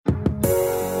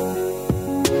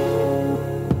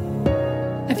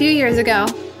few years ago,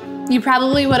 you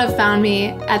probably would have found me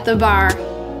at the bar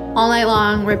all night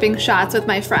long ripping shots with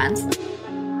my friends.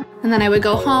 And then I would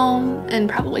go home and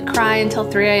probably cry until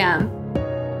 3 a.m.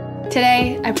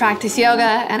 Today, I practice yoga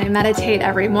and I meditate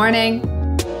every morning,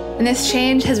 and this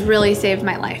change has really saved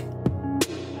my life.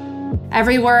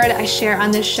 Every word I share on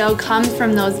this show comes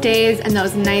from those days and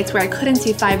those nights where I couldn't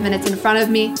see 5 minutes in front of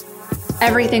me.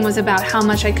 Everything was about how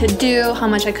much I could do, how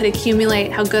much I could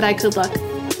accumulate, how good I could look.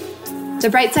 The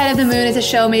Bright Side of the Moon is a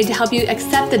show made to help you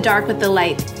accept the dark with the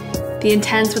light, the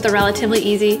intense with the relatively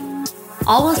easy,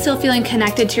 all while still feeling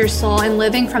connected to your soul and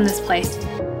living from this place.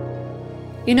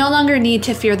 You no longer need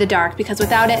to fear the dark, because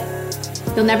without it,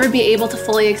 you'll never be able to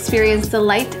fully experience the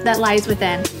light that lies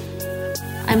within.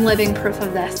 I'm living proof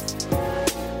of this.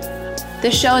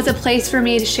 This show is a place for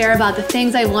me to share about the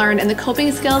things I've learned and the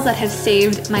coping skills that have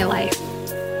saved my life.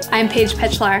 I'm Paige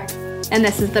Pitchlar, and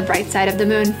this is The Bright Side of the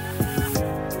Moon.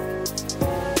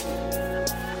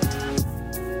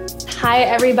 Hi,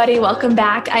 everybody. Welcome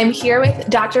back. I'm here with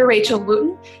Dr. Rachel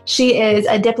Wooten. She is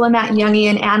a diplomat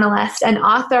Jungian analyst and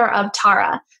author of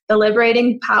Tara, The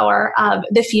Liberating Power of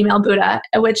the Female Buddha,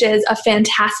 which is a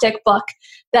fantastic book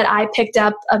that I picked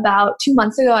up about 2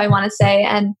 months ago, I want to say.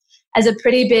 And as a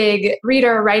pretty big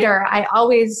reader, writer, I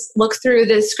always look through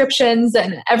the descriptions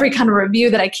and every kind of review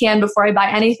that I can before I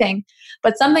buy anything.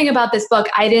 But something about this book,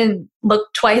 I didn't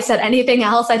look twice at anything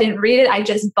else. I didn't read it. I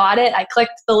just bought it. I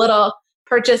clicked the little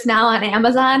purchase now on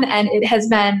Amazon, and it has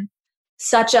been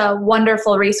such a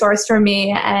wonderful resource for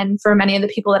me and for many of the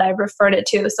people that I've referred it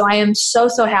to. So I am so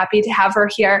happy to have her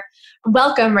here.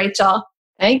 Welcome, Rachel.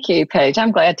 Thank you, Paige.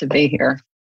 I'm glad to be here.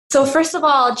 So first of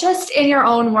all, just in your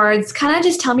own words, kind of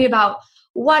just tell me about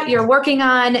what you're working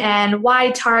on and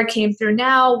why Tara came through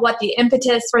now, what the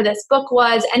impetus for this book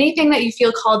was, anything that you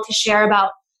feel called to share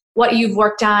about what you've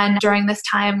worked on during this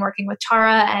time working with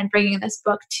Tara and bringing this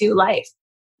book to life.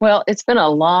 Well, it's been a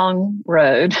long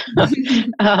road.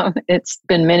 It's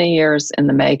been many years in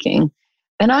the making.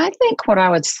 And I think what I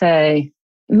would say,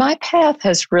 my path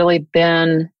has really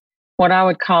been what I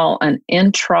would call an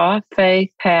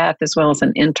intra-faith path as well as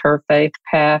an interfaith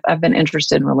path. I've been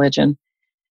interested in religion,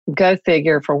 go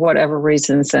figure, for whatever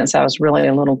reason, since I was really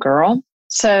a little girl.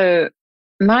 So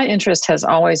my interest has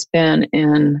always been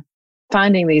in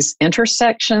finding these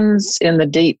intersections in the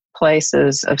deep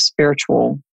places of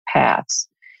spiritual paths.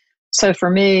 So for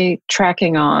me,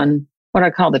 tracking on what I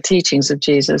call the teachings of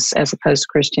Jesus as opposed to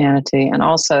Christianity, and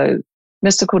also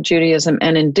mystical Judaism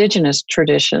and indigenous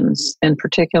traditions in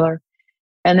particular,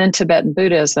 and then Tibetan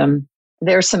Buddhism,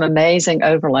 there's some amazing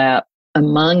overlap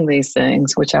among these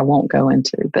things, which I won't go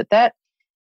into. But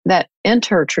that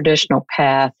inter-traditional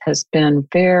path has been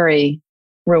very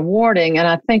rewarding. And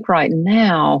I think right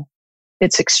now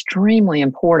it's extremely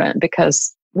important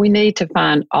because we need to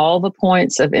find all the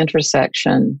points of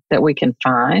intersection that we can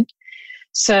find.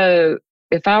 So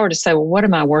if I were to say, well, what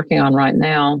am I working on right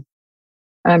now?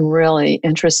 I'm really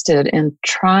interested in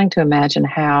trying to imagine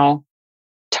how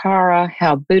Tara,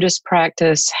 how Buddhist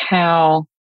practice, how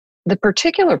the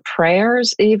particular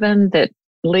prayers even that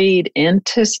lead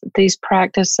into these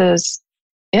practices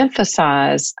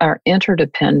emphasize our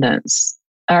interdependence,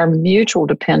 our mutual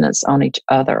dependence on each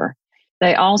other.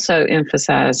 They also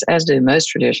emphasize, as do most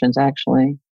traditions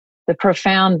actually, the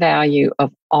profound value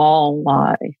of all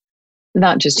life,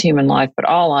 not just human life, but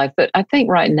all life. But I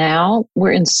think right now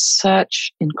we're in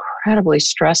such incredibly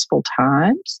stressful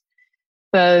times,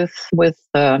 both with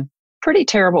the pretty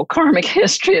terrible karmic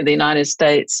history of the United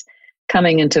States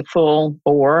coming into full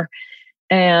bore,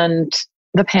 and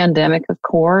the pandemic, of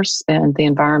course, and the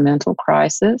environmental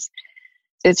crisis.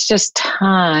 It's just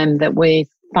time that we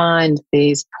find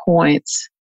these points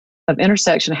of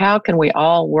intersection. How can we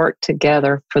all work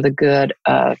together for the good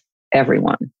of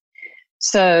everyone?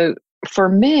 So for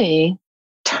me,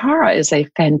 Tara is a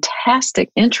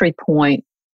fantastic entry point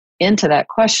into that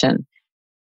question.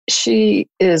 She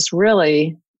is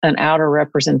really an outer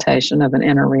representation of an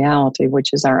inner reality,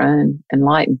 which is our own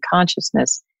enlightened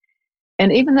consciousness.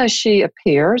 And even though she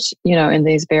appears, in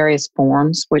these various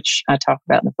forms, which I talk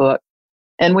about in the book,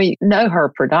 and we know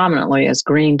her predominantly as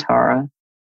Green Tara,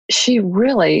 she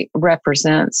really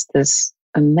represents this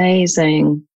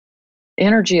amazing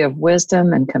energy of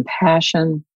wisdom and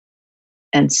compassion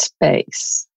and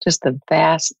space, just the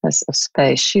vastness of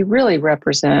space. She really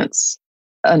represents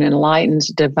an enlightened,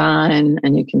 divine,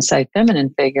 and you can say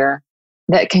feminine figure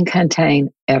that can contain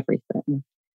everything.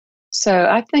 So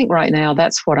I think right now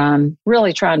that's what I'm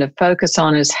really trying to focus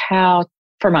on, is how,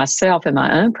 for myself in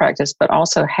my own practice, but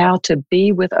also how to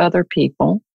be with other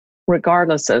people,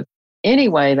 regardless of any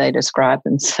way they describe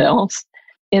themselves,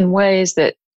 in ways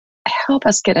that help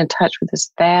us get in touch with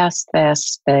this vast,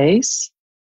 vast space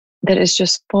that is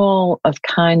just full of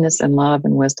kindness and love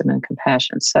and wisdom and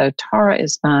compassion. So Tara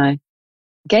is my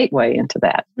gateway into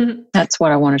that. Mm-hmm. That's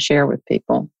what I want to share with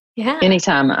people. Yeah.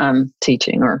 Anytime I'm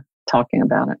teaching or talking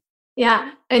about it.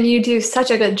 Yeah. And you do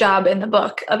such a good job in the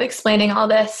book of explaining all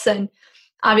this and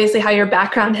obviously how your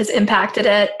background has impacted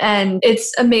it. And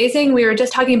it's amazing. We were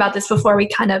just talking about this before we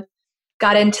kind of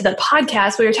got into the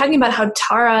podcast. We were talking about how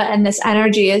Tara and this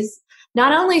energy is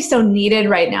not only so needed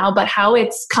right now, but how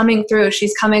it's coming through.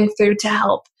 She's coming through to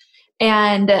help.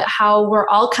 And how we're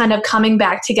all kind of coming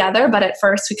back together, but at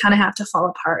first we kind of have to fall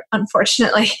apart,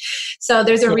 unfortunately. So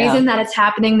there's a reason that it's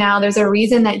happening now. There's a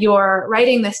reason that you're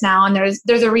writing this now. And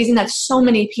there's a reason that so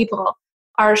many people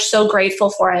are so grateful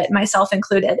for it, myself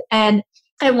included. And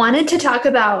I wanted to talk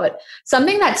about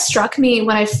something that struck me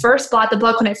when I first bought the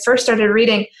book, when I first started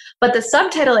reading, but the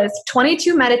subtitle is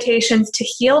 22 Meditations to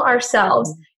Heal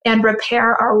Ourselves and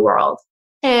Repair Our World.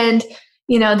 And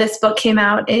you know, this book came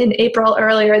out in April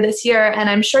earlier this year, and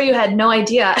I'm sure you had no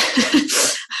idea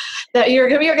that you're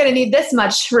going to need this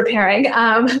much repairing.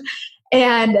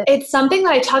 And it's something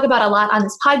that I talk about a lot on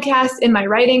this podcast, in my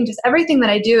writing, just everything that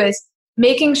I do is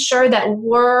making sure that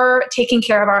we're taking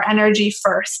care of our energy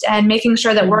first and making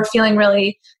sure that we're feeling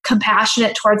really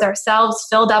compassionate towards ourselves,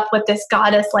 filled up with this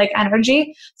goddess-like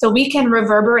energy, so we can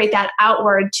reverberate that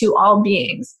outward to all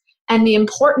beings. And the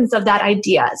importance of that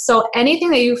idea. So anything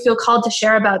that you feel called to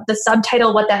share about the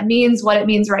subtitle, what that means, what it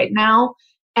means right now,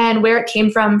 and where it came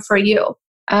from for you.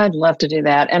 I'd love to do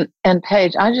that. And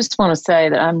Paige, I just want to say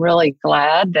that I'm really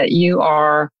glad that you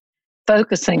are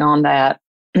focusing on that,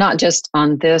 not just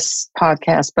on this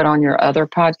podcast, but on your other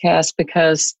podcasts,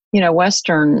 because, you know,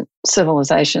 Western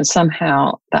civilization,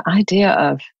 somehow the idea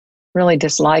of really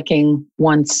disliking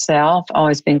oneself,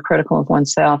 always being critical of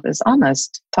oneself, is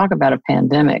almost, talk about a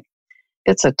pandemic.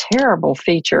 It's a terrible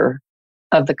feature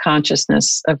of the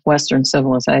consciousness of Western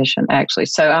civilization, actually.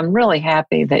 So I'm really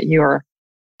happy that you're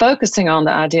focusing on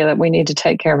the idea that we need to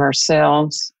take care of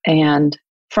ourselves, and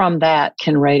from that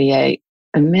can radiate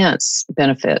immense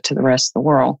benefit to the rest of the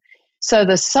world. So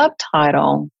the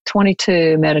subtitle,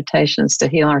 22 Meditations to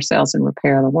Heal Ourselves and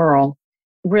Repair the World,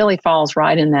 really falls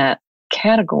right in that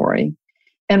category.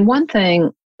 And one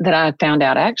thing that I found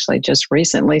out actually just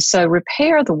recently, so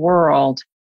repair the world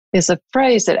is a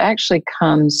phrase that actually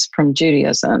comes from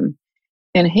Judaism.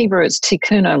 In Hebrew, it's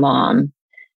tikkun olam.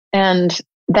 And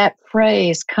that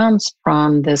phrase comes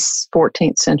from this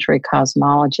 14th century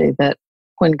cosmology that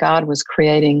when God was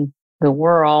creating the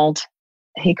world,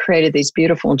 he created these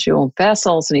beautiful jeweled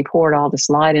vessels and he poured all this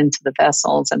light into the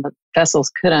vessels, and the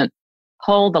vessels couldn't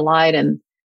hold the light and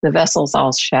the vessels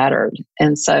all shattered.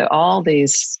 And so all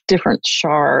these different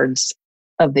shards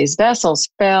of these vessels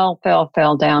fell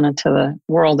down into the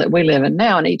world that we live in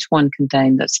now, and each one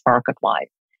contained the spark of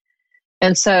light.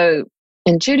 And so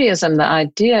in Judaism, the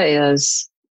idea is,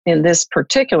 in this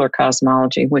particular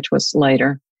cosmology, which was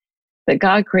later, that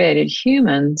God created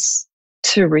humans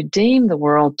to redeem the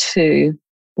world, to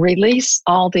release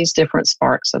all these different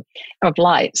sparks of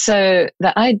light. So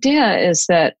the idea is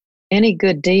that any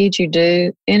good deed you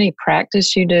do, any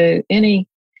practice you do, any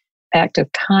act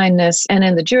of kindness. And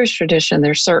in the Jewish tradition,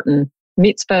 there's certain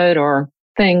mitzvot or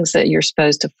things that you're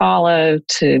supposed to follow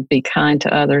to be kind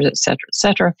to others, et cetera, et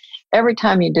cetera. Every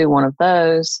time you do one of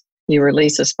those, you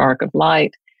release a spark of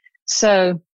light.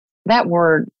 So that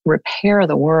word, repair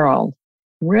the world,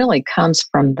 really comes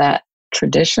from that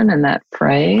tradition and that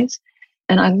phrase.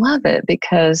 And I love it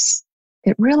because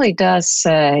it really does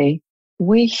say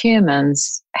we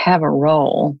humans have a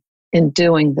role in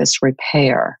doing this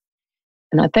repair.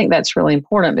 And I think that's really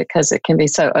important because it can be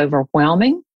so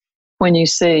overwhelming when you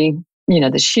see, you know,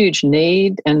 this huge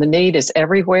need, and the need is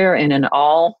everywhere and in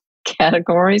all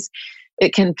categories.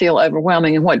 It can feel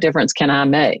overwhelming, and what difference can I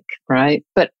make, right?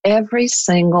 But every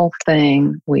single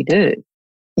thing we do,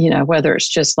 you know, whether it's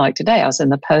just like today, I was in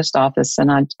the post office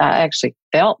and I actually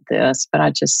felt this, but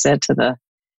I just said to the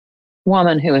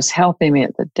woman who was helping me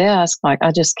at the desk, like,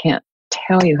 I just can't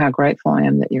tell you how grateful I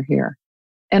am that you're here.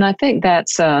 And I think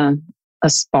that's a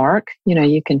spark, you know,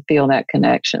 you can feel that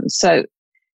connection. So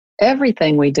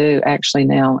everything we do, actually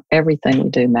now, everything we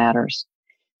do matters.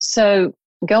 So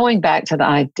going back to the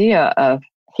idea of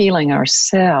healing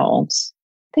ourselves,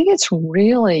 I think it's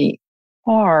really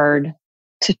hard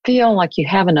to feel like you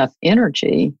have enough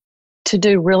energy to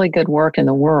do really good work in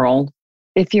the world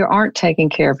if you aren't taking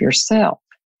care of yourself.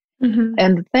 Mm-hmm.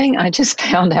 And the thing I just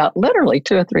found out literally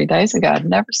 2 or 3 days ago, I've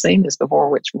never seen this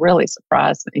before, which really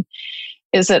surprised me,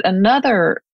 is that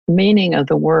another meaning of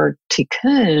the word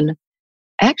tikkun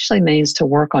actually means to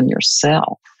work on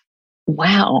yourself.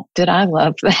 wow, did I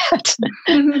love that?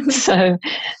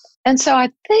 So I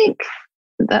think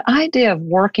the idea of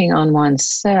working on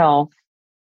oneself,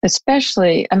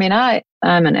 especially, I mean,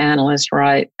 I'm an analyst,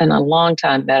 right? And a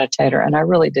longtime meditator. And I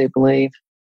really do believe,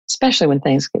 especially when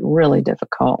things get really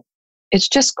difficult, it's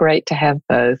just great to have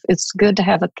both. It's good to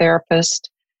have a therapist.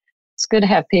 It's good to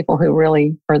have people who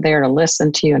really are there to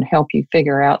listen to you and help you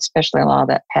figure out, especially a lot of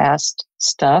that past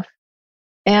stuff.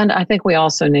 And I think we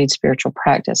also need spiritual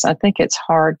practice. I think it's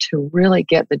hard to really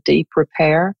get the deep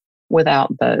repair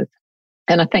without both.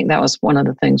 And I think that was one of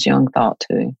the things Jung thought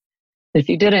too. If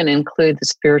you didn't include the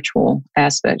spiritual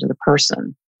aspect of the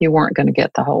person, you weren't going to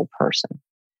get the whole person.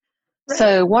 Right.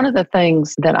 So one of the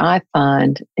things that I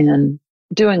find in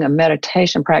doing a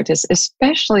meditation practice,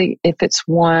 especially if it's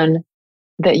one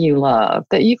that you love,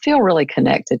 that you feel really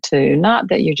connected to, not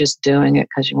that you're just doing it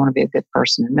because you want to be a good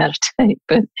person and meditate,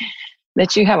 but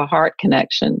that you have a heart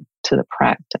connection to the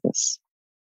practice.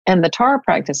 And the Tara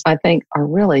practice, I think, are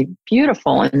really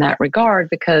beautiful in that regard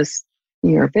because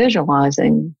you're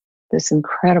visualizing this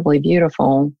incredibly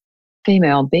beautiful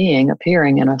female being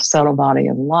appearing in a subtle body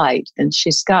of light. And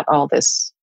she's got all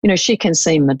this, she can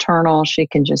seem maternal. She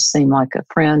can just seem like a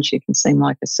friend. She can seem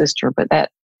like a sister. But that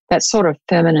sort of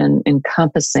feminine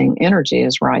encompassing energy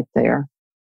is right there.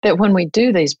 That when we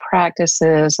do these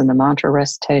practices and the mantra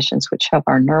recitations, which help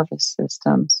our nervous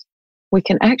systems, we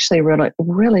can actually really,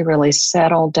 really, really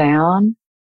settle down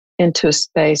into a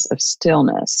space of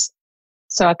stillness.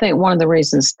 So I think one of the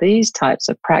reasons these types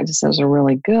of practices are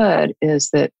really good is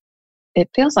that it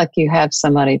feels like you have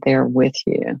somebody there with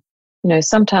you.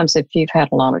 Sometimes if you've had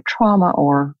a lot of trauma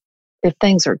or if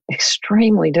things are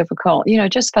extremely difficult,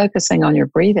 just focusing on your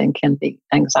breathing can be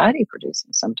anxiety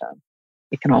producing sometimes.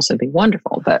 It can also be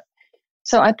wonderful. But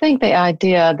so I think the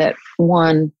idea that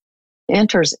one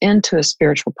enters into a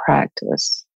spiritual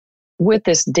practice with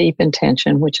this deep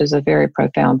intention, which is a very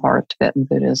profound part of Tibetan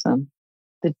Buddhism,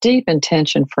 the deep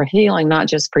intention for healing, not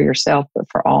just for yourself, but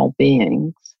for all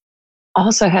beings,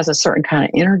 also has a certain kind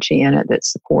of energy in it that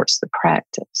supports the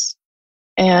practice.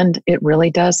 And it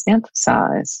really does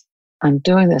emphasize, I'm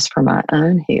doing this for my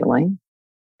own healing,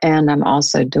 and I'm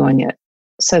also doing it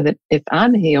so that if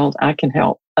I'm healed, I can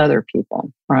help other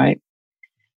people, right?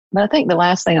 But I think the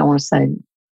last thing I want to say,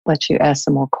 let you ask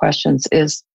some more questions,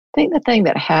 is I think the thing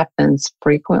that happens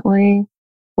frequently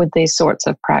with these sorts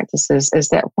of practices is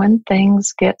that when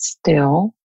things get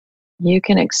still, you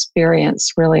can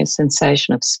experience really a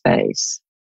sensation of space.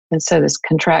 And so this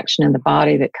contraction in the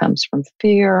body that comes from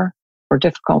fear or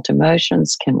difficult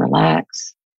emotions can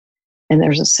relax. And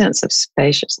there's a sense of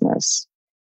spaciousness.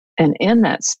 And in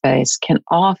that space can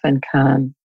often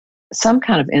come some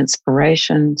kind of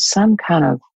inspiration, some kind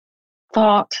of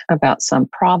thought about some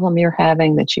problem you're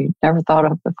having that you never thought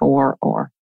of before, or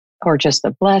just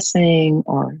a blessing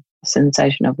or a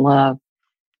sensation of love.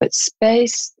 But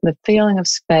space, the feeling of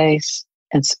space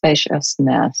and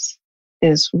spaciousness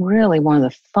is really one of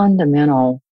the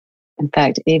fundamental, in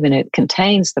fact, even it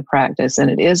contains the practice and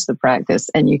it is the practice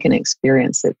and you can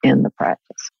experience it in the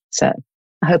practice. So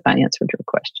I hope I answered your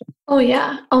question. Oh,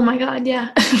 yeah. Oh, my God. Yeah.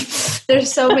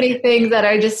 There's so many things that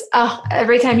are just,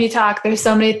 every time you talk, there's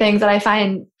so many things that I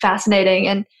find fascinating.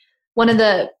 And one of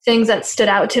the things that stood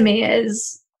out to me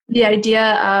is the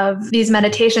idea of these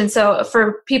meditations. So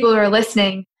for people who are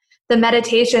listening, the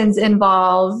meditations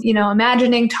involve,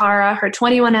 imagining Tara, her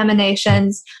 21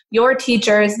 emanations, your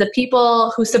teachers, the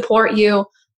people who support you,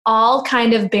 all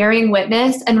kind of bearing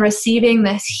witness and receiving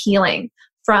this healing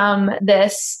from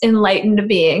this enlightened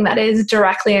being that is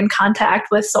directly in contact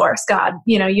with source, God,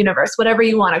 universe, whatever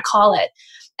you want to call it.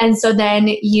 And so then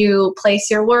you place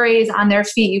your worries on their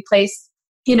feet, you place,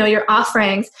 your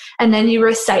offerings, and then you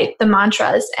recite the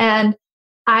mantras. And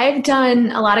I've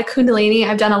done a lot of Kundalini,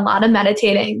 I've done a lot of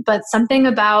meditating, but something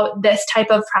about this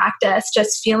type of practice,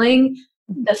 just feeling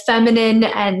the feminine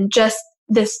and just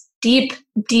this deep,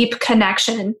 deep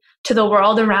connection to the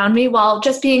world around me while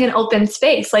just being an open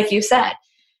space, like you said.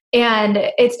 And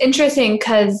it's interesting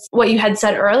because what you had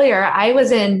said earlier, I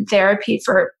was in therapy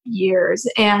for years,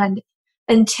 and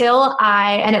until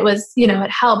it was,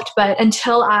 it helped, but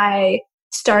until I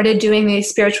started doing these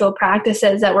spiritual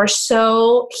practices that were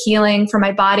so healing for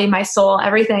my body, my soul,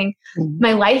 everything,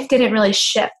 my life didn't really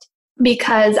shift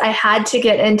because I had to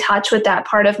get in touch with that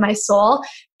part of my soul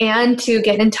and to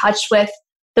get in touch with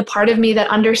the part of me that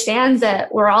understands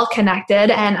that we're all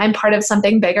connected and I'm part of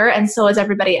something bigger and so is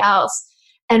everybody else.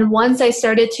 And once I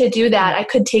started to do that, I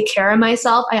could take care of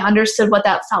myself. I understood what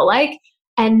that felt like.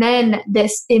 And then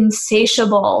this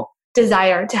insatiable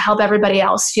desire to help everybody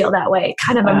else feel that way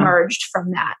kind of emerged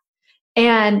from that.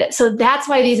 And so that's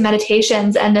why these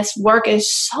meditations and this work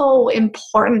is so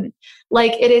important.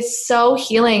 Like, it is so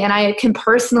healing, and I can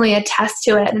personally attest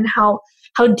to it, and how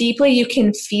deeply you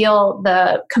can feel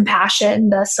the compassion,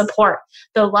 the support,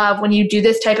 the love when you do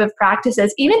this type of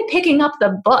practices. Even picking up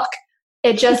the book,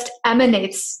 it just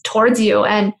emanates towards you.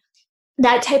 And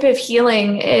that type of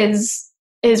healing is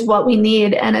what we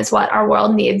need, and is what our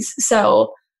world needs.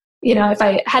 So, if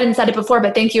I hadn't said it before,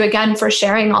 but thank you again for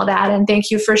sharing all that. And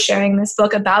thank you for sharing this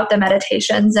book about the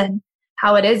meditations and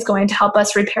how it is going to help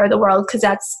us repair the world, because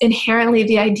that's inherently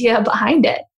the idea behind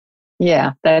it.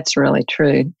 Yeah, that's really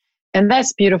true. And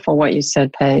that's beautiful what you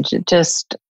said, Paige. It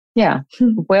just,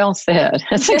 well said.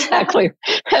 That's exactly,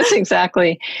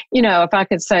 if I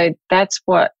could say, that's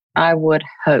what I would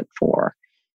hope for.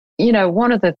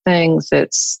 One of the things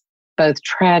that's both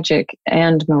tragic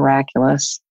and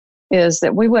miraculous is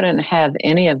that we wouldn't have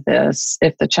any of this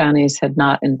if the Chinese had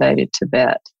not invaded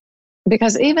Tibet.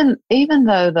 Because even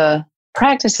though the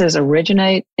practices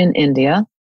originate in India,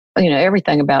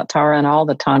 everything about Tara and all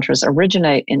the tantras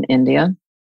originate in India,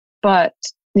 but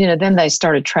then they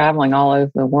started traveling all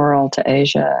over the world to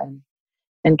Asia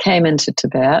and came into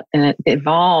Tibet, and it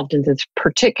evolved into this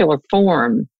particular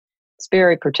form. It's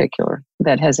very particular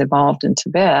that has evolved in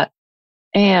Tibet.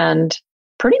 And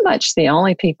pretty much the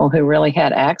only people who really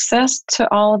had access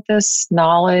to all of this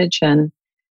knowledge and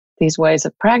these ways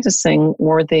of practicing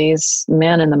were these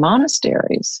men in the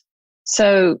monasteries.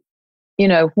 So,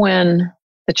 when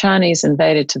the Chinese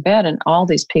invaded Tibet and all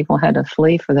these people had to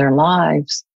flee for their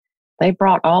lives, they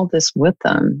brought all this with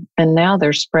them. And now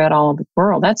they're spread all over the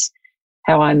world. That's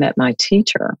how I met my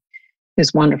teacher,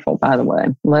 who's wonderful, by the way,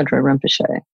 Lodro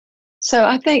Rinpoche. So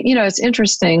I think, it's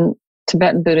interesting.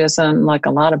 Tibetan Buddhism, like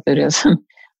a lot of Buddhism,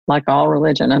 like all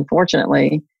religion,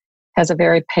 unfortunately, has a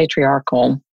very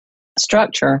patriarchal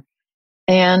structure.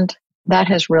 And that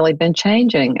has really been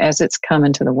changing as it's come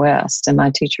into the West. And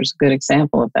my teacher's a good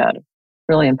example of that,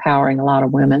 really empowering a lot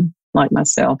of women like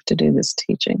myself to do this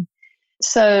teaching.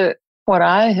 So what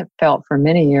I have felt for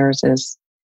many years is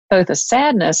both a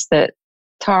sadness that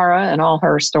Tara and all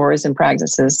her stories and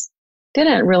practices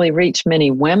didn't really reach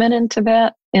many women in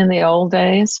Tibet in the old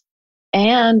days.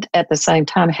 And at the same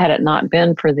time, had it not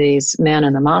been for these men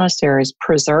in the monasteries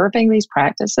preserving these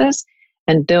practices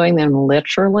and doing them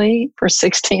literally for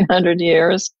 1,600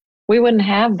 years, we wouldn't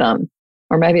have them.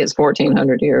 Or maybe it's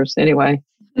 1,400 years. Anyway,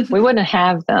 we wouldn't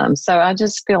have them. So I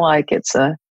just feel like it's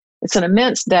an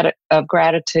immense debt of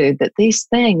gratitude that these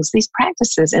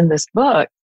practices in this book,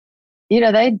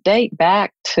 they date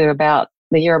back to about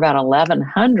the year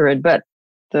 1100, but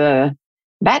the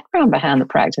background behind the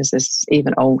practice is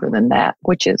even older than that,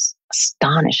 which is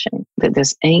astonishing that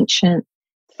this ancient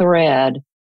thread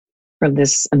from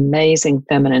this amazing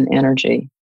feminine energy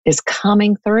is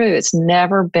coming through. It's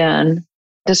never been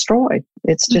destroyed.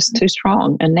 It's just too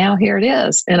strong. And now here it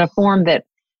is in a form that,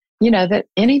 that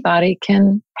anybody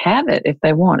can have it if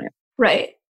they want it.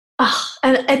 Right. Oh,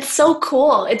 and it's so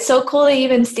cool. It's so cool to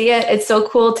even see it. It's so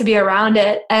cool to be around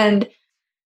it. And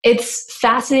it's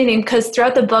fascinating because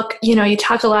throughout the book, you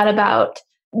talk a lot about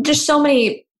just so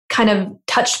many kind of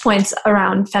touch points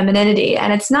around femininity.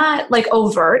 And it's not like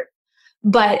overt,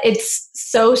 but it's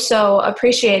so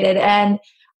appreciated. And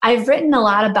I've written a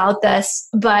lot about this,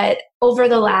 but over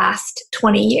the last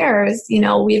 20 years,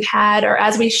 we've had, or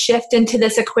as we shift into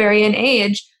this Aquarian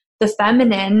age, the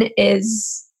feminine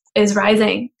is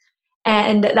rising.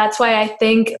 And that's why I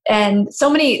think, and so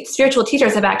many spiritual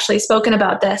teachers have actually spoken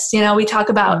about this. We talk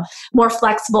about more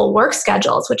flexible work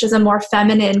schedules, which is a more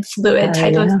feminine, fluid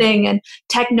type of thing, and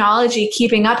technology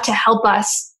keeping up to help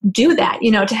us do that,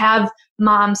 to have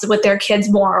moms with their kids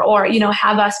more, or,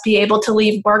 have us be able to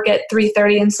leave work at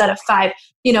 3:30 instead of 5,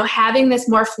 having this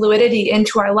more fluidity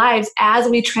into our lives as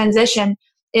we transition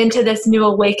into this new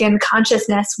awakened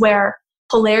consciousness where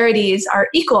polarities are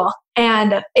equal.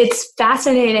 And it's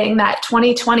fascinating that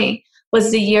 2020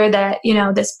 was the year that,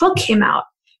 this book came out.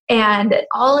 And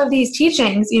all of these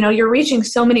teachings, you're reaching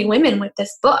so many women with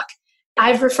this book.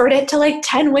 I've referred it to like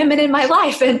 10 women in my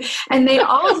life, and they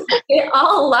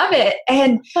all love it.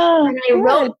 And I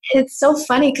wrote, it's so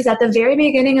funny because at the very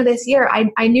beginning of this year,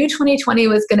 I knew 2020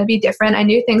 was going to be different. I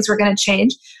knew things were going to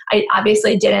change. I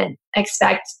obviously didn't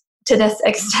expect to this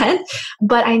extent,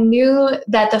 but I knew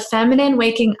that the feminine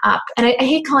waking up, and I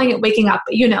hate calling it waking up,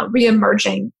 but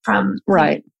reemerging from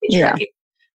right. Yeah.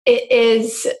 It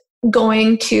is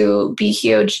going to be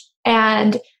huge.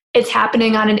 And it's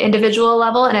happening on an individual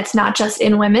level, and it's not just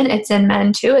in women, it's in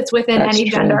men too. It's within That's any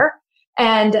true. gender.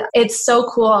 And it's so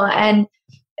cool. And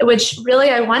which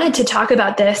really I wanted to talk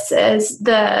about this as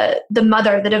the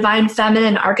mother, the divine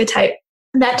feminine archetype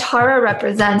that Tara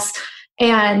represents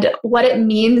and what it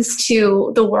means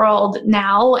to the world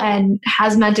now and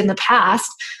has meant in the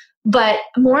past, but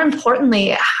more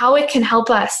importantly, how it can help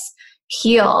us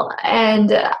heal.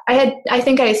 And I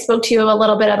think I spoke to you a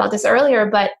little bit about this earlier,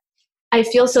 but I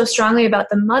feel so strongly about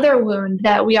the mother wound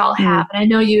that we all have. And I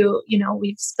know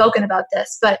we've spoken about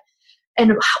this,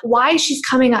 and why she's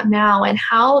coming up now and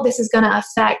how this is going to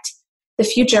affect the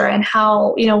future, and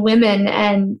how, women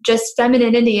and just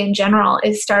femininity in general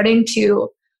is starting to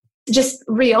just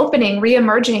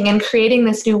reemerging and creating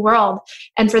this new world.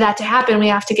 And for that to happen, we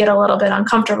have to get a little bit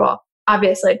uncomfortable,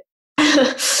 obviously.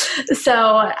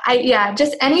 So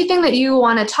just anything that you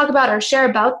want to talk about or share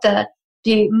about the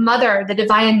mother, the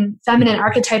divine feminine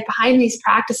archetype behind these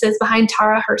practices, behind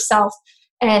Tara herself,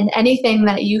 and anything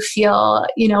that you feel,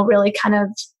 really kind of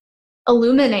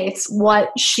illuminates what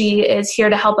she is here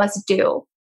to help us do.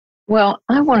 Well,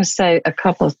 I want to say a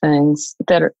couple of things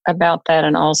that are about that,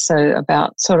 and also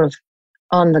about sort of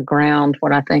on the ground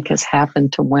what I think has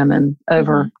happened to women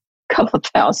over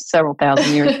several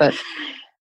thousand years. But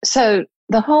so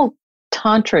the whole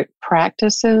tantric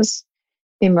practices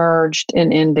emerged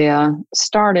in India,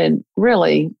 started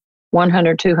really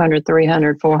 100, 200,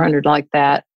 300, 400, like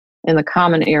that in the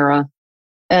Common Era,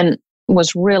 and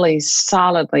was really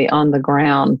solidly on the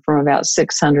ground from about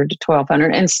 600 to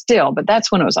 1200, and still, but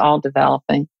that's when it was all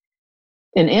developing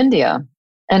in India.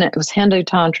 And it was Hindu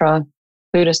Tantra,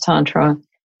 Buddhist Tantra.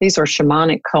 These were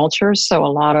shamanic cultures, so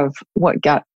a lot of what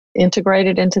got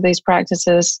integrated into these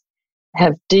practices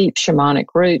have deep shamanic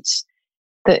roots.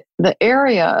 The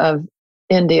area of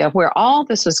India where all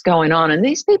this was going on, and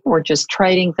these people were just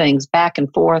trading things back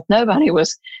and forth. Nobody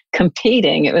was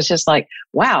competing. It was just like,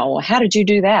 wow, how did you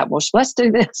do that? Well, let's do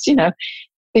this,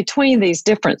 between these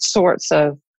different sorts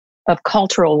of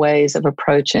cultural ways of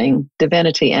approaching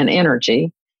divinity and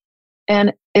energy.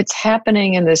 And it's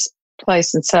happening in this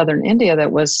place in southern India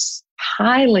that was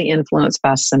highly influenced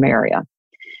by Samaria.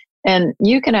 And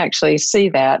you can actually see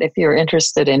that if you're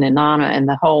interested in Inanna and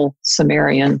the whole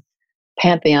Sumerian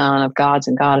pantheon of gods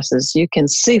and goddesses. You can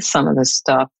see some of this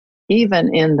stuff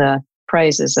even in the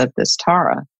praises of this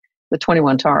Tara, the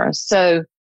 21 Taras. So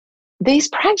these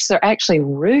practices are actually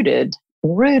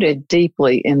rooted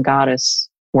deeply in goddess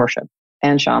worship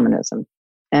and shamanism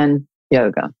and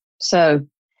yoga. So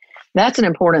that's an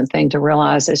important thing to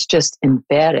realize. It's just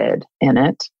embedded in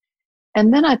it.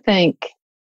 And then I think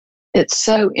it's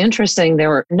so interesting. There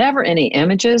were never any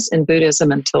images in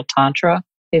Buddhism until Tantra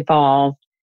evolved.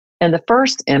 And the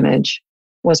first image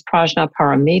was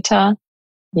Prajnaparamita.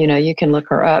 You can look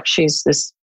her up. She's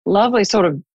this lovely, sort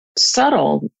of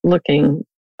subtle looking,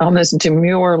 almost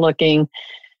demure looking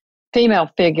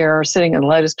female figure sitting in a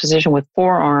lotus position with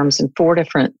 4 arms and 4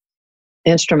 different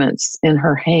instruments in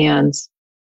her hands.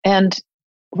 And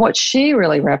what she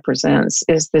really represents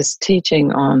is this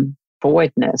teaching on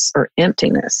voidness or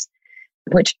emptiness,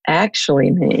 which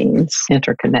actually means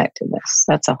interconnectedness.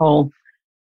 That's a whole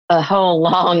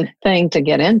long thing to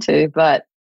get into,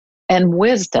 and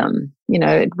wisdom,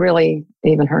 it really,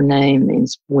 even her name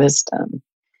means wisdom.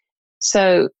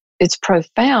 So it's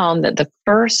profound that the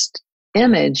first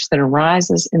image that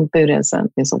arises in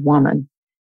Buddhism is a woman,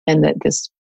 and that this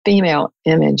female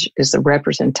image is a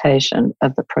representation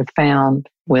of the profound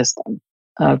wisdom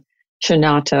of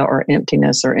shunyata or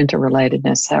emptiness or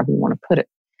interrelatedness, however you want to put it.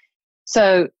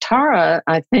 So Tara,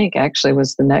 I think, actually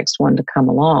was the next one to come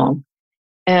along.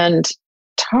 And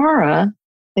Tara,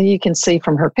 you can see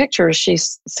from her pictures,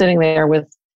 she's sitting there with,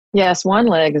 yes, one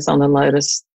leg is on the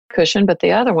lotus cushion, but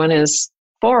the other one is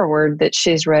forward, that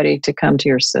she's ready to come to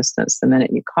your assistance the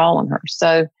minute you call on her.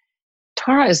 So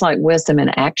Tara is like wisdom in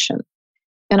action.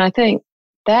 And I think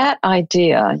that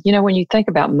idea, when you think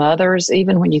about mothers,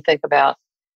 even when you think about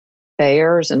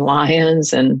bears and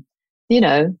lions and,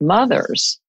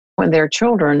 mothers, when their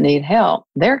children need help,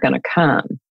 they're going to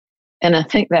come. And I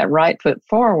think that right foot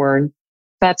forward,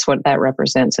 that's what that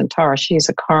represents in Tara. She's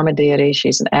a karma deity.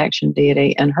 She's an action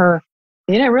deity. And her,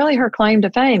 really her claim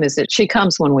to fame is that she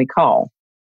comes when we call,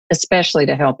 especially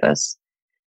to help us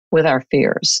with our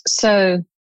fears. So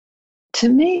to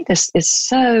me, this is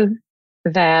so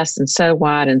vast and so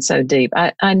wide and so deep.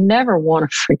 I never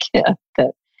want to forget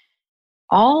that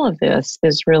all of this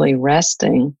is really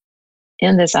resting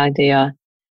in this idea,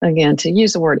 again, to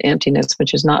use the word emptiness,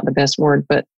 which is not the best word,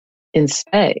 but in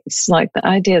space, like the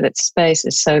idea that space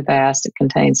is so vast, it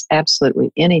contains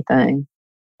absolutely anything,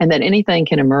 and that anything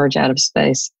can emerge out of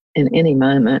space in any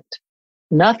moment.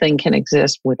 Nothing can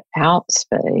exist without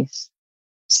space.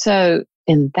 So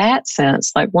in that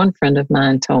sense, like one friend of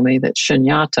mine told me that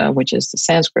shunyata, which is the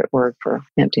Sanskrit word for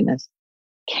emptiness,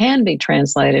 can be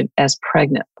translated as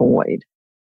pregnant void.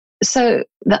 So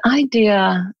the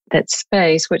idea that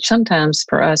space, which sometimes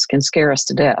for us can scare us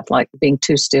to death, like being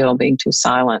too still, being too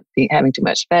silent, having too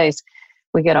much space,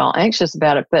 we get all anxious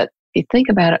about it. But if you think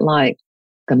about it like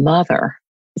the mother,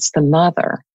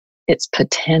 it's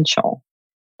potential.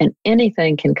 And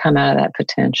anything can come out of that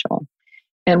potential.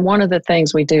 And one of the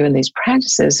things we do in these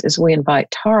practices is we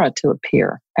invite Tara to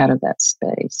appear out of that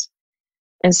space.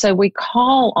 And so we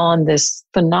call on this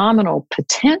phenomenal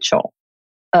potential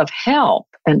of help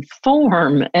and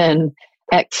form and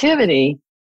activity.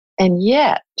 And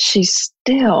yet she's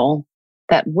still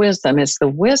that wisdom. It's the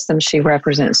wisdom she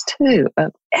represents too,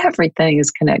 of everything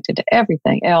is connected to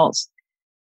everything else.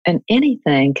 And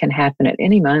anything can happen at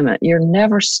any moment. You're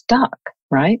never stuck,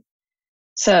 right?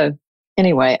 So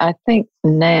anyway, I think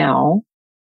now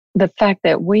the fact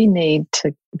that we need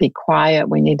to be quiet,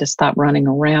 we need to stop running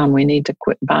around, we need to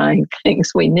quit buying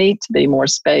things, we need to be more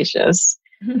spacious.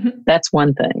 That's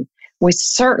one thing. We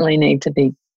certainly need to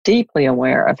be deeply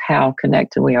aware of how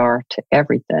connected we are to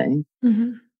everything.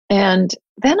 Mm-hmm. And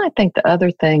then I think the other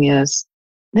thing is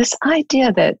this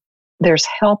idea that there's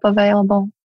help available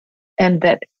and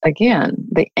that, again,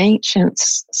 the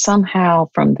ancients somehow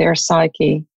from their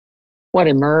psyche, what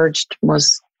emerged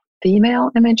was female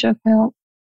image of help.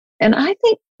 And I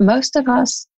think most of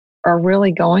us are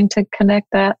really going to connect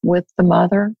that with the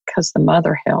mother because the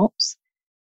mother helps.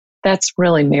 That's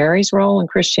really Mary's role in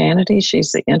Christianity.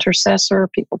 She's the intercessor.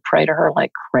 People pray to her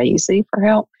like crazy for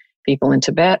help. People in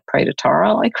Tibet pray to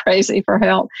Tara like crazy for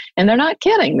help. And they're not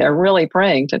kidding. They're really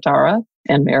praying to Tara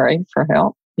and Mary for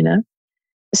help, you know?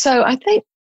 So I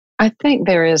think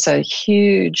there is a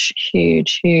huge,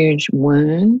 huge, huge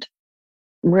wound,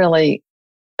 really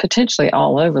potentially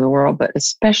all over the world, but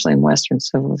especially in Western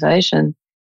civilization,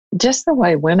 just the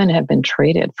way women have been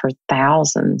treated for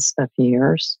thousands of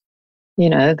years. You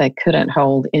know, they couldn't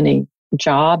hold any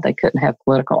job. They couldn't have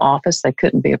political office. They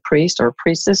couldn't be a priest or a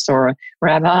priestess or a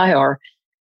rabbi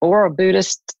or a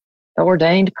Buddhist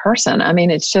ordained person. I mean,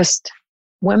 it's just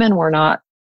women were not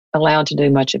allowed to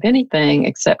do much of anything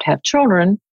except have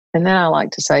children. And then I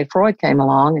like to say Freud came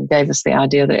along and gave us the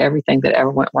idea that everything that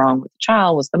ever went wrong with the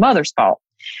child was the mother's fault.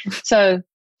 So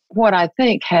what I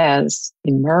think has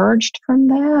emerged from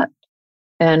that,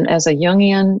 and as a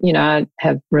Jungian, you know, I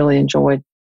have really enjoyed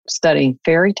studying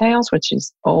fairy tales, which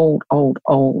is old,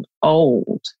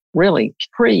 really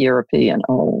pre-European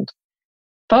old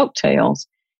folk tales.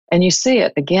 And you see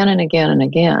it again and again and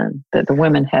again that the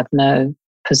women have no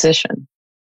position.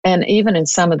 And even in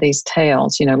some of these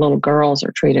tales, you know, little girls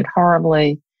are treated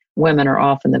horribly, women are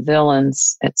often the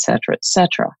villains, et cetera, et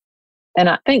cetera. And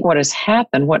I think what has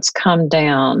happened, what's come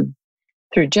down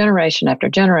through generation after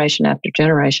generation after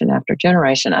generation after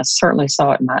generation, I certainly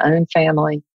saw it in my own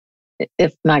family.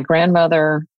 If my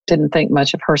grandmother didn't think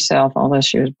much of herself, although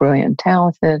she was brilliant and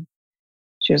talented,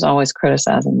 she was always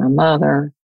criticizing my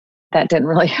mother. That didn't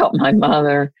really help my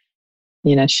mother.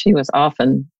 You know, she was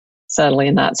often subtly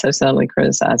and not so subtly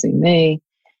criticizing me.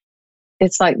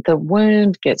 It's like the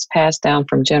wound gets passed down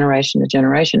from generation to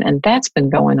generation, and that's been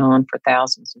going on for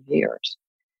thousands of years.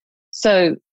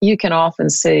 So you can often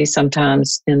see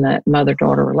sometimes in that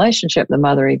mother-daughter relationship, the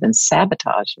mother even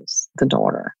sabotages the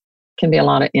daughter. Can be a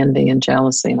lot of envy and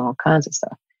jealousy and all kinds of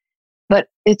stuff. But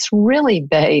it's really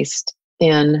based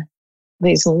in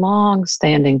these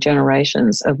long-standing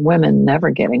generations of women never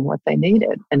getting what they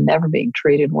needed and never being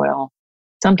treated well,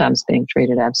 sometimes being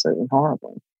treated absolutely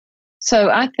horribly. So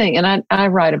I think, and I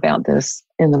write about this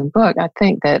in the book, I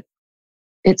think that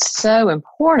it's so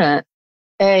important,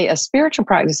 a spiritual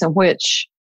practice in which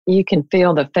you can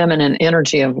feel the feminine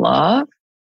energy of love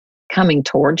coming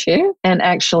towards you, and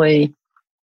actually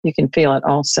you can feel it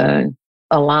also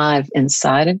alive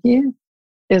inside of you,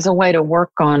 is a way to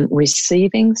work on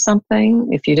receiving something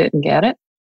if you didn't get it.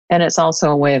 And it's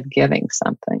also a way of giving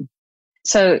something.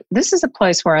 So this is a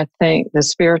place where I think the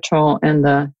spiritual and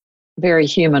the very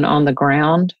human on the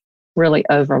ground really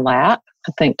overlap.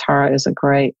 I think Tara is a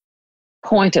great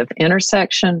point of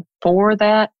intersection for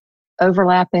that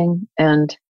overlapping.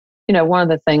 And, you know, one of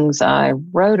the things I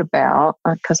wrote about,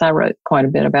 because I wrote quite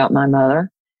a bit about my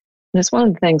mother, and it's one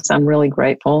of the things I'm really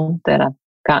grateful that I've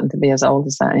gotten to be as old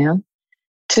as I am.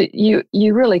 You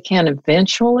really can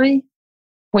eventually,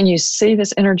 when you see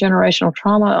this intergenerational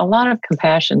trauma, a lot of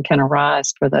compassion can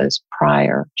arise for those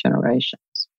prior generations.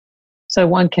 So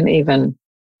one can even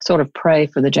sort of pray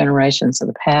for the generations of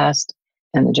the past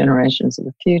and the generations of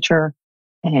the future.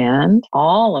 And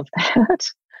all of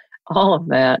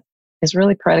that is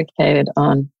really predicated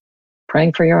on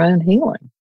praying for your own healing.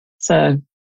 So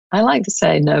I like to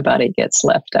say nobody gets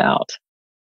left out.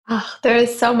 Oh, there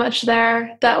is so much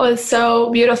there. That was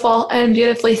so beautiful and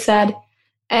beautifully said.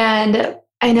 And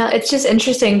I know it's just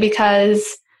interesting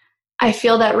because I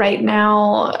feel that right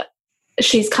now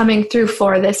she's coming through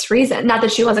for this reason. Not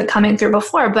that she wasn't coming through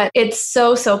before, but it's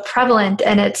so prevalent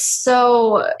and it's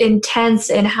so intense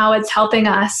in how it's helping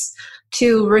us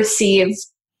to receive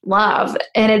love.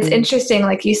 And it's interesting,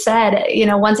 like you said,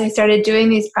 once I started doing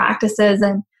these practices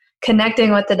and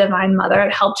connecting with the Divine Mother,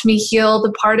 it helped me heal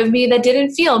the part of me that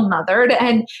didn't feel mothered.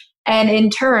 And in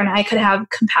turn, I could have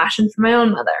compassion for my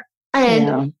own mother.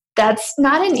 And that's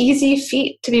not an easy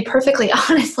feat, to be perfectly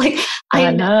honest. Like,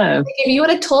 I know. Like, if you would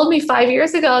have told me 5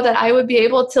 years ago that I would be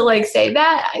able to say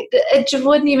that, it just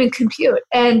wouldn't even compute.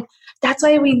 And that's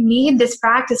why we need this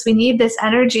practice. We need this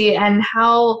energy, and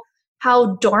how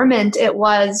dormant it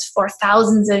was for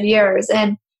thousands of years.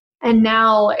 And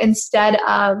now, instead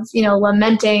of,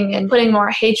 lamenting and putting more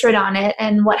hatred on it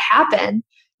and what happened,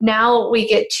 now we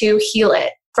get to heal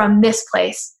it from this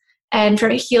place, and try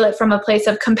to heal it from a place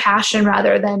of compassion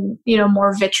rather than,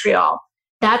 more vitriol.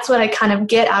 That's what I kind of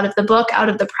get out of the book, out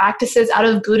of the practices, out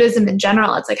of Buddhism in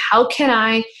general. It's like, how can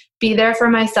I be there for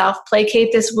myself,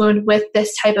 placate this wound with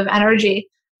this type of energy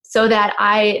so that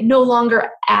I no longer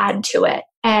add to it?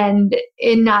 And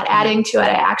in not adding to it,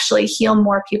 I actually heal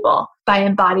more people by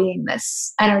embodying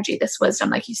this energy, this wisdom,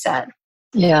 like you said.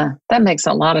 Yeah, that makes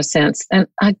a lot of sense. And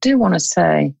I do want to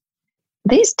say,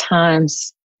 these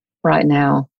times right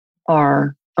now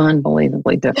are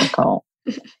unbelievably difficult.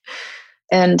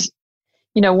 And,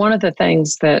 one of the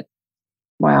things that,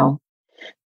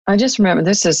 I just remember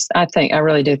I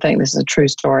really do think this is a true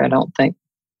story. I don't think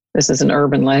this is an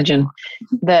urban legend,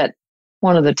 that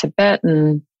one of the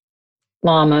Tibetan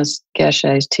lamas,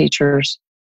 geshes, teachers,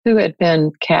 who had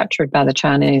been captured by the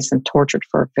Chinese and tortured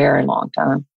for a very long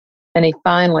time. And he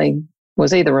finally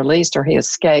was either released or he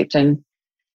escaped and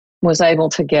was able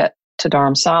to get to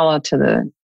Dharamsala, to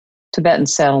the Tibetan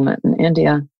settlement in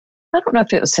India. I don't know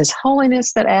if it was His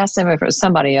Holiness that asked him, or if it was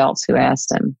somebody else who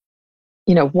asked him,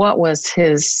 what was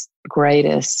his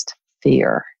greatest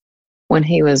fear when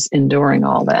he was enduring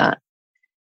all that?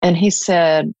 And he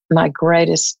said, my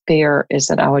greatest fear is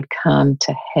that I would come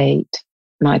to hate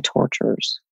my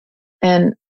torturers.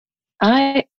 And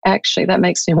that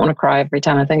makes me want to cry every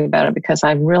time I think about it, because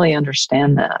I really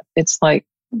understand that. It's like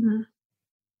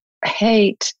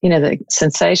hate, the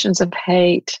sensations of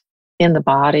hate in the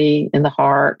body, in the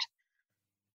heart,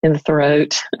 in the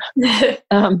throat,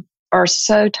 are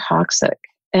so toxic.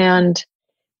 And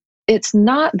it's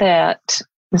not that,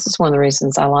 this is one of the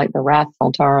reasons I like the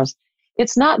wrathful taros,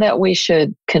 it's not that we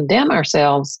should condemn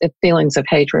ourselves if feelings of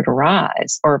hatred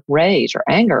arise, or rage or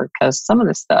anger, because some of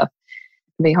this stuff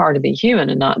can be hard to be human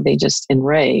and not be just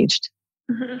enraged.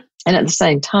 And at the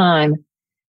same time,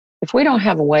 if we don't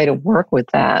have a way to work with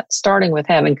that, starting with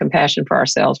having compassion for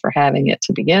ourselves for having it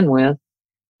to begin with,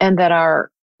 and that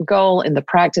our goal in the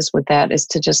practice with that is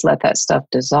to just let that stuff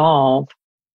dissolve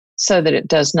so that it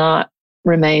does not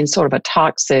remain sort of a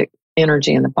toxic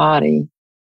energy in the body,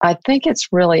 I think it's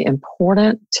really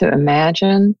important to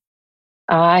imagine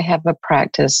I have a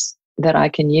practice that I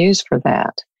can use for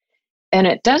that. And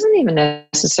it doesn't even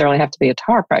necessarily have to be a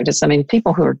Tara practice. I mean,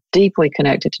 people who are deeply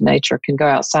connected to nature can go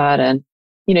outside and,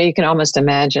 you can almost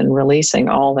imagine releasing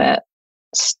all that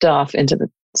stuff into the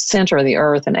center of the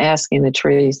earth and asking the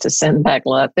trees to send back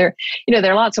love. There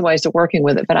are lots of ways of working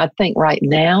with it, but I think right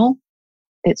now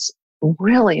it's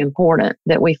really important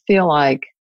that we feel like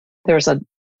there's a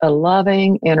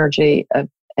loving energy,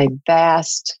 a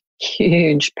vast,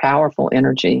 huge, powerful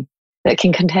energy that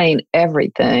can contain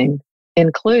everything,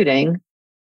 including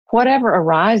whatever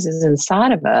arises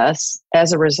inside of us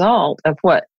as a result of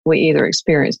what we either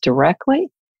experience directly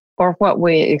or what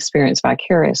we experience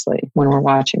vicariously when we're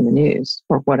watching the news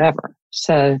or whatever.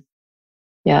 So,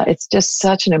 yeah, it's just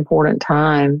such an important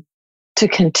time to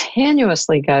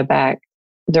continuously go back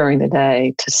during the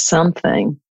day to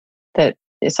something that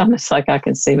it's almost like I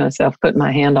can see myself putting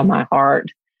my hand on my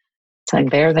heart, saying,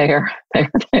 there,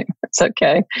 it's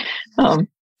okay.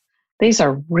 These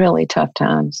are really tough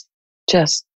times,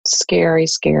 just scary,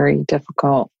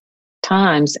 difficult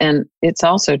times. And it's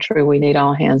also true we need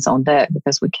all hands on deck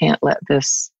because we can't let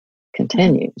this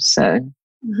continue. So,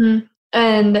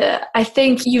 And I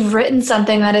think you've written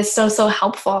something that is so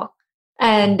helpful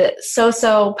and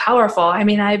so powerful. I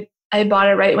mean, I bought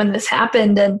it right when this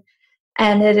happened,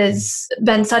 and it has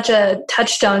been such a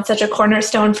touchstone, such a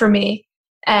cornerstone for me,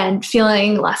 and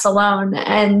feeling less alone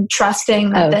and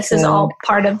trusting that this is all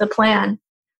part of the plan.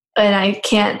 And I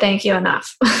can't thank you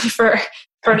enough for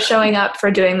showing up, for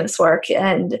doing this work.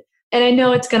 And I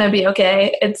know it's going to be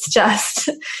okay. It's just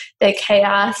the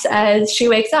chaos as she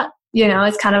wakes up.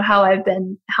 It's kind of how I've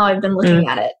been looking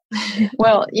at it.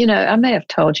 Well, I may have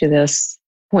told you this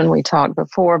when we talked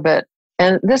before,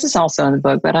 and this is also in the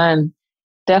book, but I'm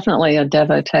definitely a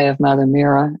devotee of Mother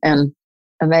Mira, and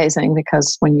amazing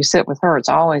because when you sit with her, it's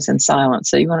always in silence.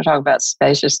 So you want to talk about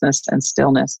spaciousness and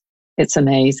stillness. It's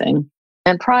amazing.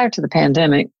 And prior to the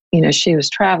pandemic, she was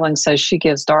traveling, so she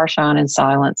gives darshan in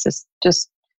silence. It's just,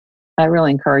 I really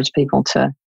encourage people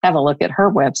to have a look at her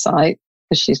website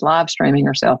because she's live streaming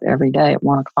herself every day at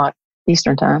 1:00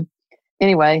 Eastern time.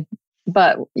 Anyway,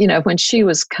 but, when she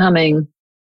was coming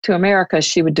to America,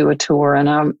 she would do a tour, and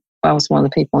I was one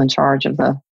of the people in charge of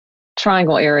the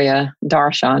Triangle Area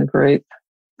Darshan group.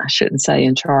 I shouldn't say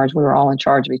in charge. We were all in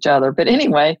charge of each other. But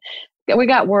anyway, we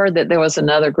got word that there was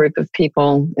another group of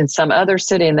people in some other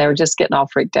city, and they were just getting all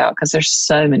freaked out because there's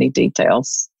so many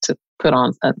details to put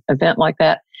on an event like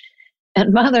that.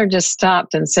 And Mother just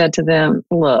stopped and said to them,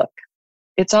 look,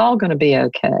 it's all going to be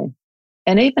okay.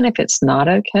 And even if it's not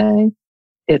okay,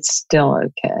 it's still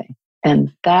okay.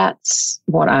 And that's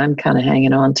what I'm kind of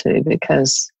hanging on to,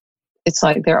 because it's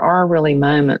like there are really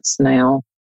moments now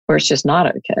where it's just not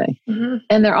okay. Mm-hmm.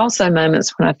 And there are also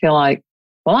moments when I feel like,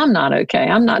 well, I'm not okay.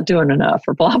 I'm not doing enough,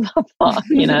 or blah, blah, blah,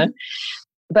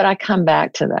 But I come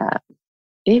back to that.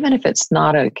 Even if it's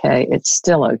not okay, it's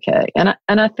still okay. And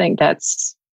I think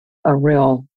that's a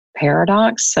real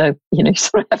paradox. So, you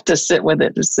sort of have to sit with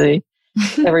it to see.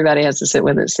 Everybody has to sit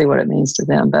with it to see what it means to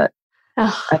them. But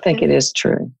I think it is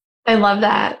true. I love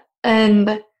that.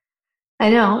 And I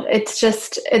know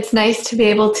it's nice to be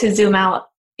able to zoom out,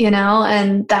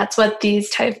 and that's what these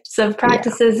types of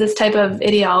practices, this type of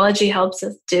ideology helps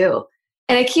us do.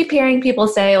 And I keep hearing people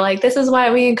say, like, this is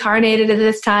why we incarnated at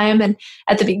this time. And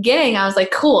at the beginning, I was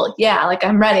like, cool, yeah, like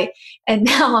I'm ready. And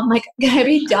now I'm like, can I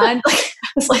be done? Like, I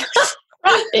was like,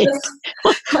 right.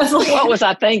 What was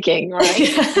I thinking?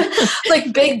 Right?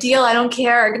 Like, big deal. I don't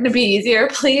care. Going to be easier,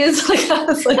 please. Like, I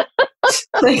was like,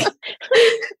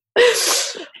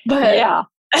 but yeah,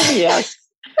 yes.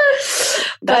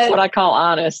 That's what I call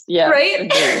honest. Yeah.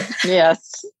 Right?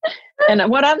 Yes.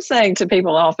 And what I'm saying to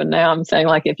people often now, I'm saying,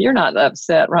 like, if you're not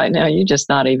upset right now, you're just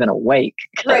not even awake.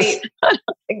 Right.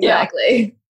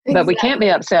 Exactly. But we can't be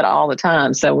upset all the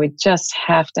time. So we just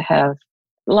have to have,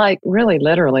 like, really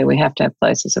literally, we have to have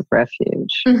places of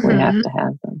refuge. Mm-hmm. We have to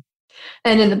have them.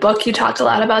 And in the book, you talk a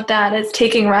lot about that as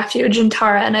taking refuge in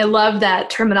Tara. And I love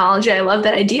that terminology. I love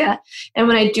that idea. And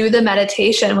when I do the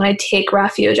meditation, when I take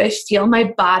refuge, I feel my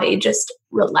body just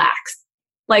relax.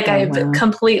 Like I've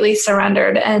completely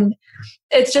surrendered. And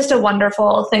it's just a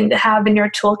wonderful thing to have in your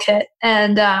toolkit.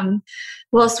 And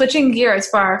well, switching gears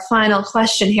for our final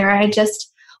question here, I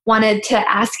just wanted to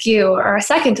ask you, or a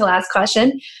second to last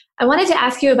question, I wanted to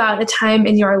ask you about a time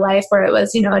in your life where it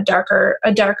was, a darker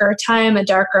time, a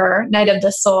darker night of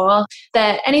the soul,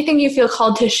 that anything you feel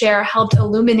called to share helped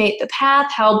illuminate the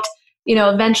path, helped,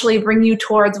 eventually bring you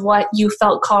towards what you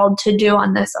felt called to do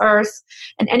on this earth,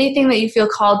 and anything that you feel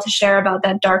called to share about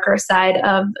that darker side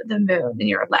of the moon in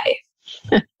your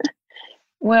life.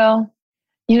 Well,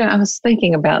 I was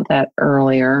thinking about that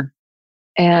earlier,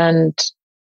 and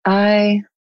I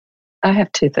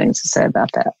have two things to say about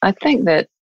that. I think that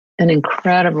an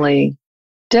incredibly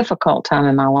difficult time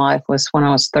in my life was when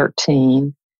I was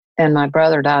 13, and my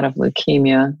brother died of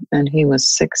leukemia, and he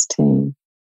was 16.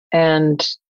 And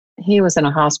he was in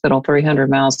a hospital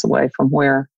 300 miles away from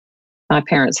where my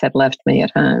parents had left me at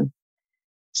home.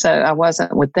 So I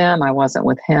wasn't with them. I wasn't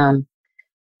with him.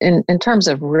 In terms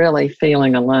of really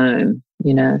feeling alone,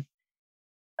 it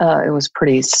was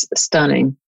pretty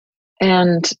stunning.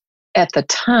 And at the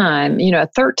time, a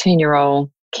 13-year-old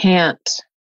can't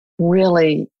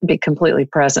really be completely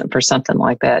present for something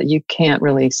like that. You can't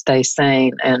really stay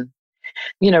sane and,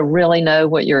 really know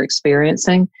what you're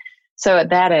experiencing. So at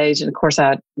that age, and of course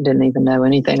I didn't even know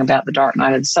anything about the dark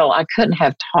night of the soul, I couldn't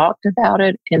have talked about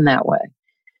it in that way.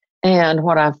 And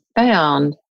what I've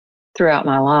found throughout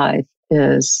my life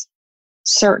is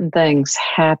certain things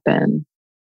happen,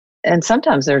 and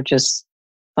sometimes they're just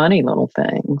funny little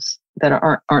things that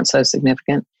aren't so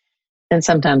significant, and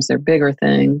sometimes they're bigger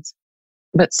things.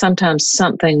 But sometimes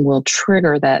something will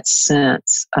trigger that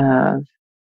sense of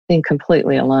being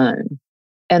completely alone.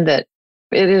 And that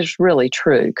it is really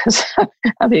true, because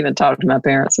I've even talked to my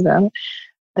parents about it.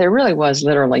 There really was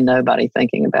literally nobody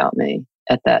thinking about me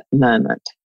at that moment.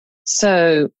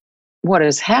 So what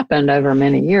has happened over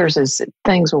many years is that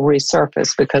things will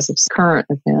resurface because of current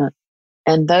event,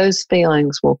 and those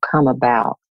feelings will come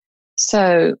about.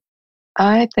 So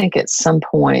I think at some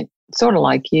point, sort of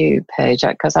like you, Paige,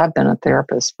 because I've been a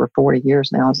therapist for 40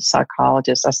 years now as a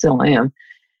psychologist. I still am.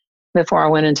 Before I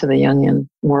went into the Jungian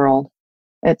world,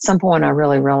 at some point I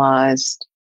really realized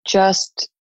just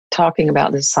talking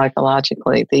about this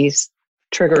psychologically, these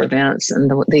trigger events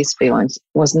and these feelings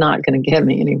was not going to get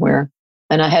me anywhere.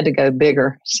 And I had to go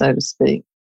bigger, so to speak.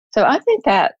 So I think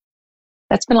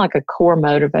that's been like a core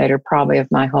motivator probably of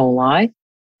my whole life.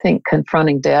 I think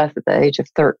confronting death at the age of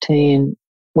 13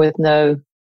 with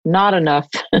not enough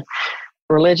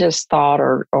religious thought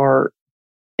or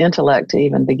intellect to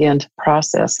even begin to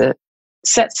process it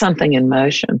set something in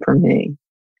motion for me,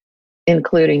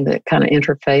 including the kind of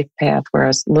interfaith path where I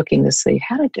was looking to see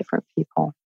how do different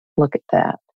people look at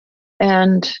that.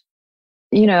 And,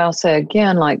 I'll say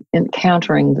again, like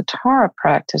encountering the Tara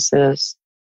practices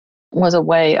was a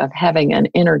way of having an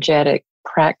energetic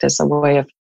practice, a way of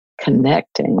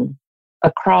connecting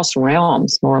across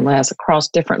realms, more or less, across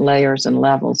different layers and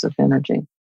levels of energy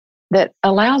that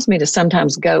allows me to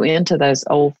sometimes go into those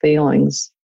old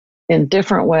feelings in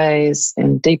different ways,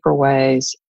 in deeper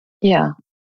ways. Yeah.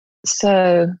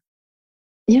 So,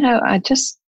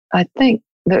 I think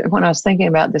that when I was thinking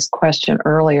about this question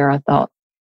earlier, I thought,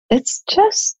 it's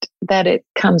just that it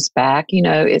comes back,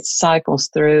 it cycles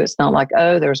through. It's not like,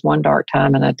 oh, there's one dark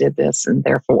time and I did this and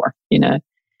therefore,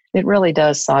 it really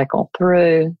does cycle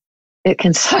through. It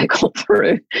can cycle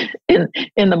through in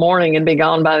the morning and be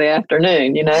gone by the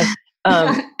afternoon,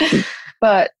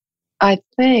 But I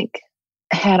think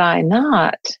had I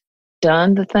not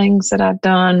done the things that I've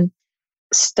done,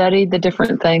 studied the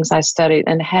different things I studied,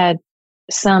 and had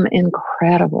some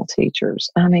incredible teachers,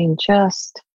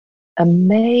 just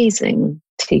amazing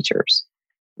teachers.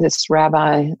 This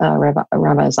Rabbi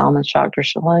Zalman Schachter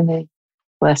Shalomi,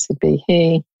 blessed be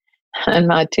he, and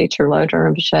my teacher Lothar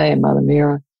Rinpoche and Mother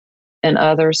Mira, and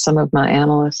others, some of my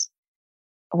analysts.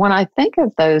 When I think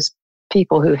of those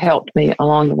people who helped me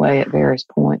along the way at various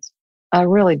points, I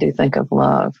really do think of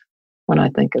love when I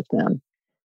think of them.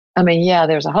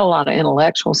 There's a whole lot of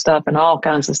intellectual stuff and all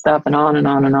kinds of stuff and on and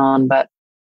on and on, but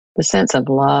the sense of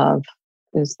love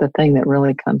is the thing that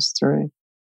really comes through.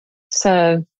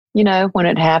 So, when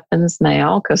it happens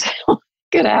now, because it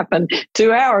could happen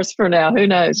 2 hours from now, who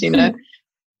knows,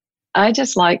 I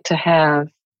just like to have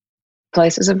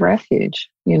places of refuge,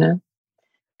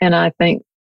 And I think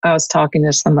I was talking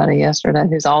to somebody yesterday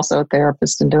who's also a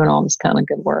therapist and doing all this kind of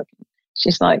good work.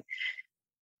 She's like,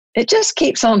 it just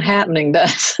keeps on happening,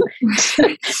 does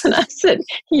it? And I said,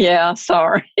 yeah,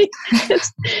 sorry.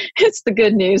 It's the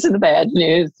good news and the bad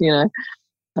news,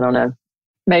 I don't know.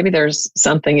 Maybe there's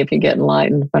something if you get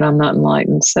enlightened, but I'm not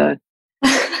enlightened. So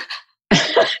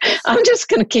I'm just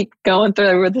going to keep going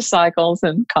through with the cycles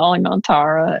and calling on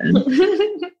Tara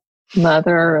and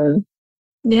Mother. And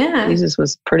Jesus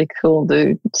was a pretty cool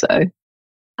dude. So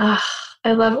I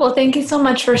love it. Well, thank you so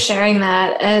much for sharing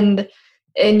that. And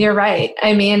you're right.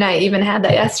 I even had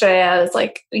that yesterday. I was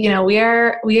like, we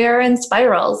are in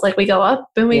spirals. Like we go up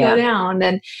and we go down,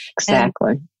 and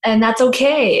exactly. And that's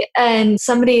okay. And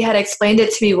somebody had explained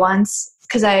it to me once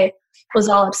because I was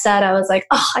all upset. I was like,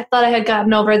 oh, I thought I had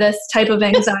gotten over this type of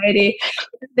anxiety.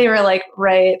 They were like,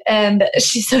 right. And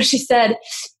she said,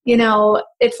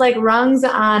 it's like rungs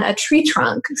on a tree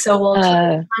trunk. So we'll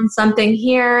on something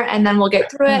here and then we'll get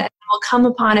through it and we'll come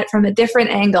upon it from a different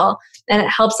angle. And it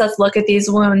helps us look at these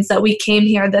wounds that we came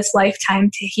here this lifetime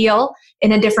to heal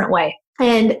in a different way.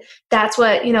 And that's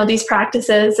what, these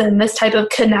practices and this type of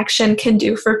connection can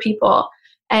do for people.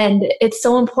 And it's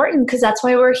so important because that's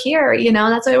why we're here,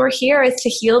 that's why we're here, is to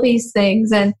heal these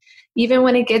things. And even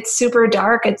when it gets super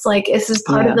dark, it's like, this is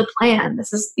part of the plan.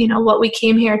 This is, what we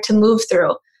came here to move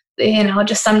through.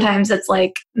 Just sometimes it's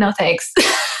like, no, thanks.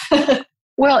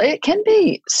 Well, it can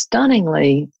be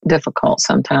stunningly difficult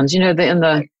sometimes. In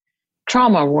the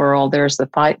trauma world, there's the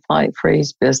fight, flight,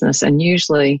 freeze business. And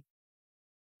usually,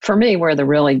 for me, where the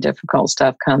really difficult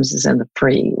stuff comes is in the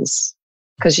freeze,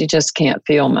 because you just can't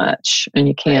feel much and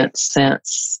you can't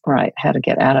sense, how to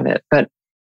get out of it. But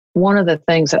one of the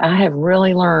things that I have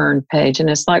really learned, Paige, and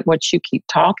it's like what you keep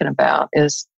talking about,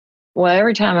 is, well,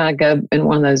 every time I go in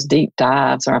one of those deep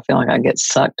dives or I feel like I get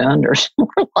sucked under,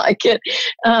 more like it,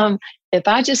 if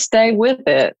I just stay with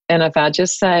it, and if I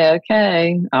just say,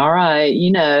 okay, all right,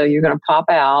 you're going to pop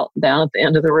out down at the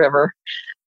end of the river.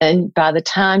 And by the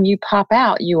time you pop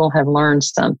out, you will have learned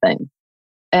something.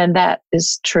 And that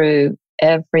is true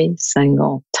every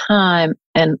single time.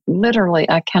 And literally,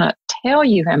 I cannot tell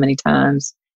you how many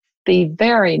times the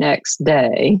very next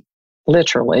day,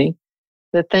 literally,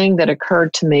 the thing that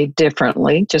occurred to me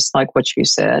differently, just like what you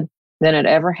said, than it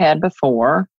ever had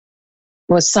before,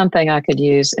 was something I could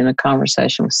use in a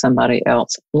conversation with somebody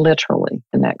else, literally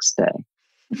the next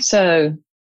day. So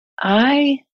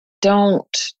I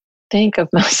don't think of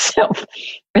myself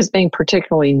as being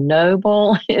particularly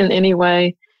noble in any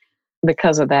way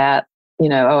because of that.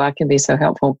 I can be so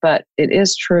helpful. But it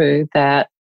is true that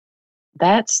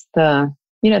that's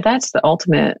that's the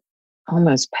ultimate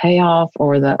almost payoff,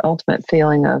 or the ultimate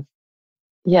feeling of,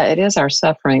 yeah, it is our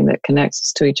suffering that connects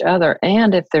us to each other.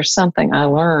 And if there's something I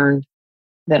learned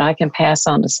that I can pass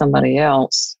on to somebody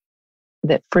else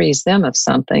that frees them of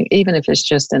something, even if it's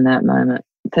just in that moment,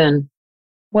 then,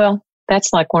 well,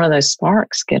 that's like one of those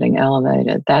sparks getting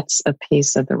elevated. That's a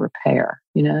piece of the repair,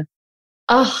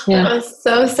 Oh, Yeah. that was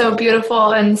so, so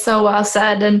beautiful and so well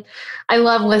said. And I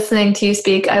love listening to you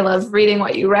speak. I love reading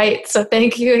what you write. So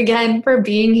thank you again for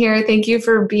being here. Thank you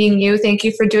for being you. Thank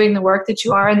you for doing the work that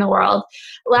you are in the world.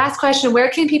 Last question, where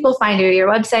can people find you? Your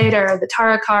website or the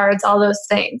tarot cards, all those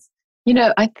things?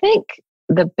 I think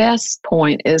the best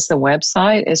point is the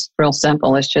website. It's real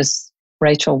simple. It's just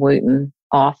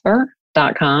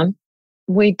RachelWootenAuthor.com.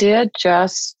 We did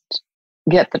just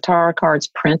get the tarot cards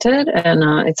printed, and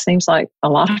it seems like a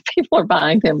lot of people are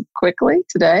buying them quickly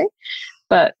today,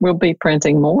 but we'll be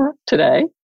printing more today.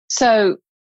 So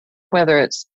whether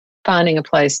it's finding a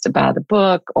place to buy the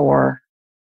book or,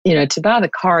 to buy the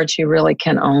cards, you really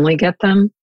can only get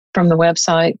them from the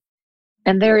website.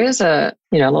 And there is a,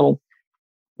 little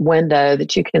window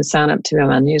that you can sign up to in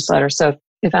my newsletter. So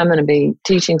if I'm going to be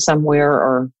teaching somewhere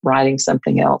or writing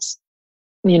something else,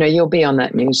 you'll be on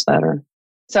that newsletter.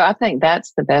 So I think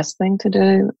that's the best thing to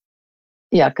do.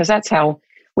 Yeah, because that's how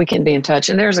we can be in touch.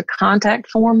 And there's a contact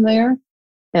form there.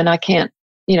 And I can't,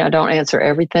 don't answer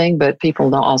everything, but people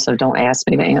don't ask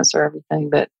me to answer everything.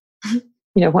 But,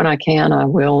 when I can, I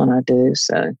will, and I do.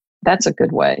 So that's a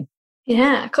good way.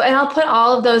 Yeah, cool. And I'll put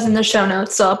all of those in the show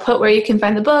notes. So I'll put where you can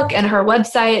find the book and her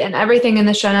website and everything in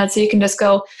the show notes. So you can just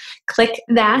go click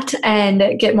that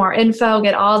and get more info,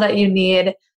 get all that you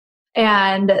need.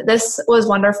 And this was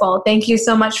wonderful. Thank you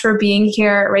so much for being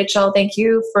here, Rachel. Thank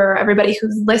you for everybody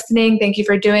who's listening. Thank you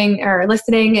for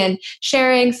listening and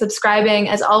sharing, subscribing.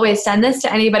 As always, send this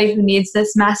to anybody who needs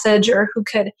this message or who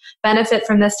could benefit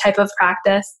from this type of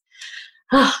practice.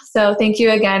 So thank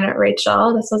you again,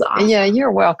 Rachel. This was awesome. Yeah,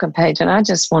 you're welcome, Paige. And I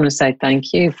just want to say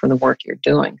thank you for the work you're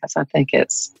doing, because I think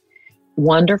it's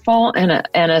wonderful. And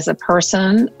as a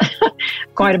person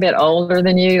quite a bit older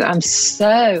than you, I'm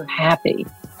so happy.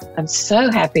 I'm so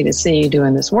happy to see you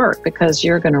doing this work, because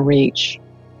you're going to reach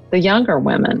the younger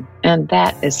women, and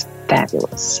that is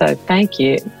fabulous. So thank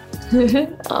you.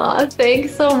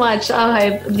 Thanks so much.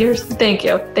 Thank you.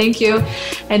 Thank you.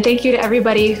 And thank you to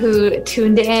everybody who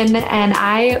tuned in, and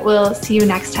I will see you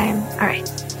next time. All right.